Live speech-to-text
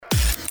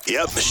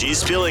Yep, she's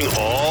spilling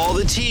all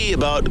the tea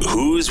about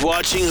who's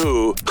watching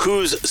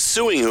who's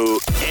suing who,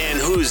 and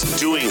who's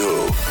doing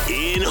who.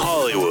 In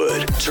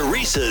Hollywood,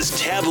 Teresa's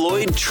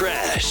tabloid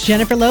trash.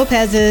 Jennifer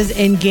Lopez's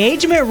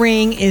engagement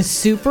ring is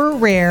super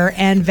rare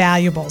and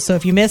valuable. So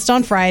if you missed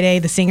on Friday,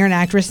 the singer and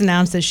actress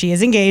announced that she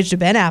is engaged to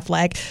Ben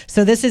Affleck.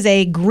 So this is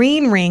a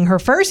green ring. Her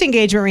first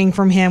engagement ring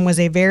from him was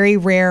a very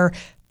rare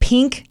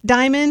pink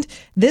diamond.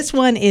 This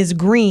one is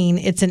green.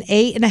 It's an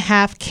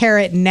 8.5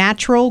 carat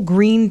natural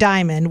green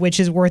diamond, which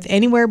is worth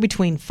anywhere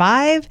between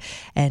 $5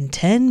 and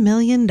 $10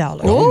 million.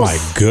 Oh my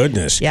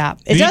goodness. Yeah.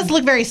 It does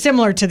look very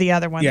similar to the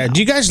other one. Yeah. though. Do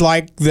you guys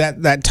like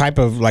that type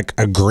of like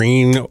a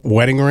green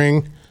wedding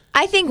ring?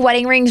 I think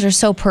wedding rings are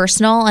so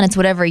personal and it's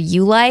whatever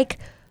you like.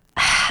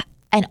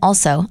 And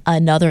also,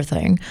 another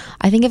thing,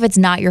 I think if it's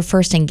not your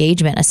first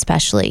engagement,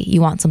 especially, you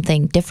want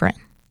something different.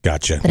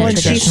 Gotcha. Well,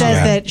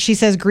 And she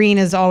says green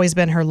has always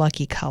been her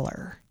lucky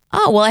color.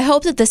 Oh, well, I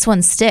hope that this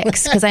one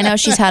sticks because I know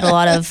she's had a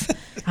lot of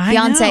I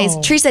know.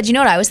 fiancés. Teresa, do you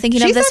know what I was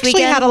thinking She's of this actually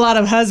weekend? had a lot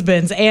of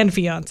husbands and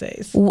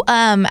fiancés.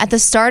 At the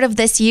start of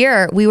this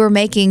year, we were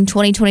making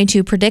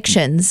 2022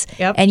 predictions,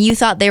 Yep. and you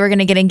thought they were going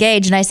to get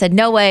engaged, and I said,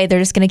 no way, they're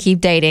just going to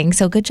keep dating.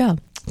 So good job.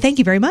 Thank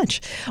you very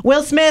much.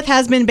 Will Smith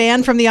has been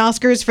banned from the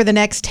Oscars for the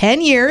next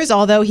 10 years,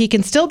 although he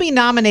can still be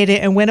nominated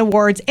and win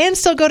awards and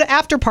still go to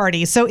after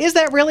parties. So is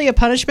that really a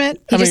punishment?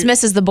 He just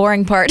misses the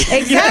boring part.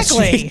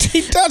 Exactly. Yes,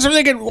 he does. I'm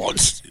thinking,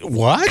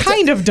 what?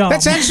 Kind of dumb.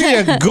 That's actually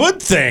a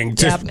good thing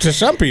to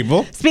some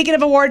people. Speaking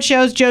of award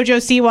shows, JoJo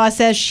Siwa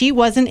says she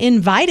wasn't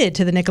invited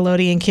to the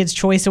Nickelodeon Kids'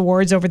 Choice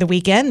Awards over the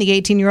weekend. The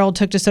 18-year-old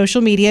took to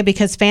social media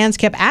because fans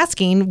kept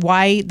asking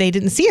why they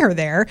didn't see her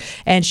there,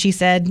 and she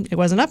said it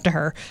wasn't up to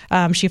her.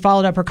 She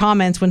followed up her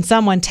comments when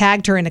someone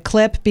tagged her in a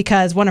clip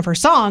because one of her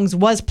songs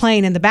was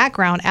playing in the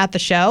background at the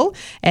show,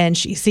 and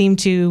she seemed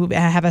to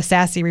have a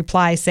sassy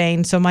reply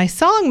saying, "So my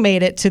song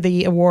made it to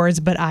the awards,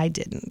 but I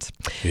didn't."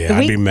 Yeah,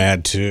 I'd be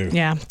mad too.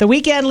 Yeah. The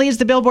Weeknd leads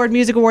the Billboard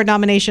Music Award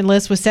nomination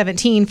list with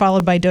 17,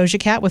 followed by Doja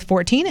Cat with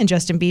 14 and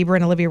Justin Bieber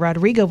and Olivia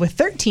Rodrigo with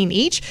 13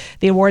 each.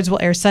 The awards will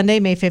air Sunday,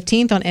 May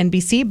 15th on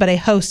NBC, but a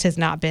host has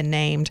not been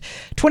named.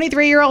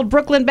 23-year-old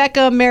Brooklyn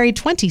Beckham married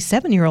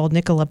 27-year-old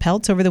Nicola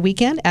Peltz over the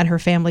weekend at her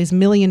family's $1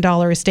 million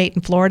estate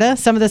in Florida.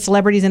 Some of the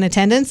celebrities in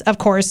attendance, of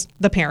course,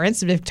 the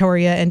parents,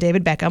 Victoria and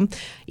David Beckham,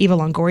 Eva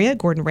Longoria,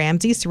 Gordon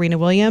Ramsay, Serena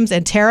Williams,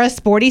 and Tara,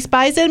 Sporty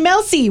Spice, and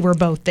Mel C were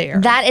both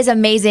there. That is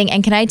amazing.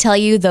 And can I tell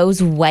you,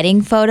 those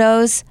wedding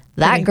photos,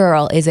 that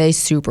girl is a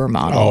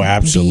supermodel. Oh,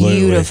 absolutely.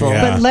 Beautiful.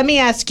 Yeah. But let me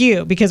ask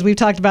you, because we've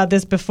talked about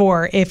this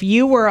before, if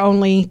you were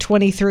only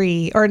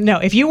 23, or no,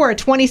 if you were a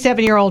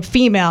 27-year-old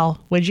female,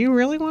 would you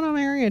really want to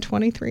marry a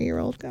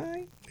 23-year-old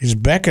guy? He's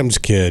Beckham's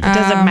kid. It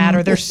doesn't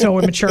matter. They're so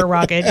immature,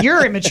 Rocket.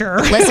 You're immature.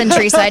 Listen,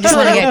 Teresa, I just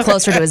want to get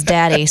closer to his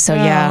daddy. So,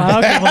 yeah.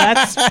 Okay, well,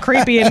 that's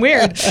creepy and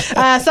weird.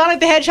 Sonic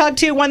the Hedgehog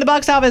 2 won the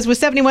box office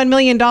with $71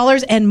 million,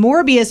 and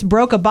Morbius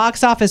broke a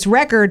box office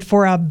record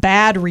for a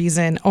bad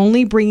reason,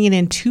 only bringing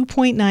in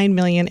 $2.9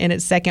 million in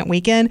its second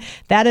weekend.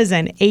 That is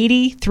an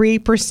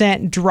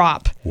 83%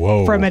 drop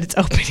from its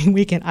opening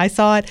weekend. I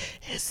saw it.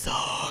 It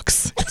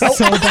sucks. It's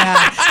so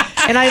bad.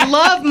 And I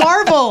love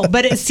Marvel,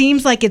 but it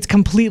seems like it's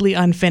completely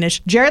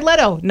unfinished. Jared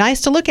Leto,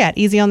 nice to look at,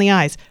 easy on the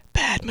eyes.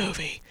 Bad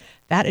movie.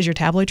 That is your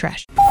tabloid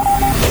trash.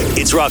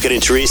 It's Rocket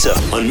and Teresa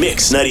on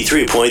Mix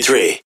 93.3.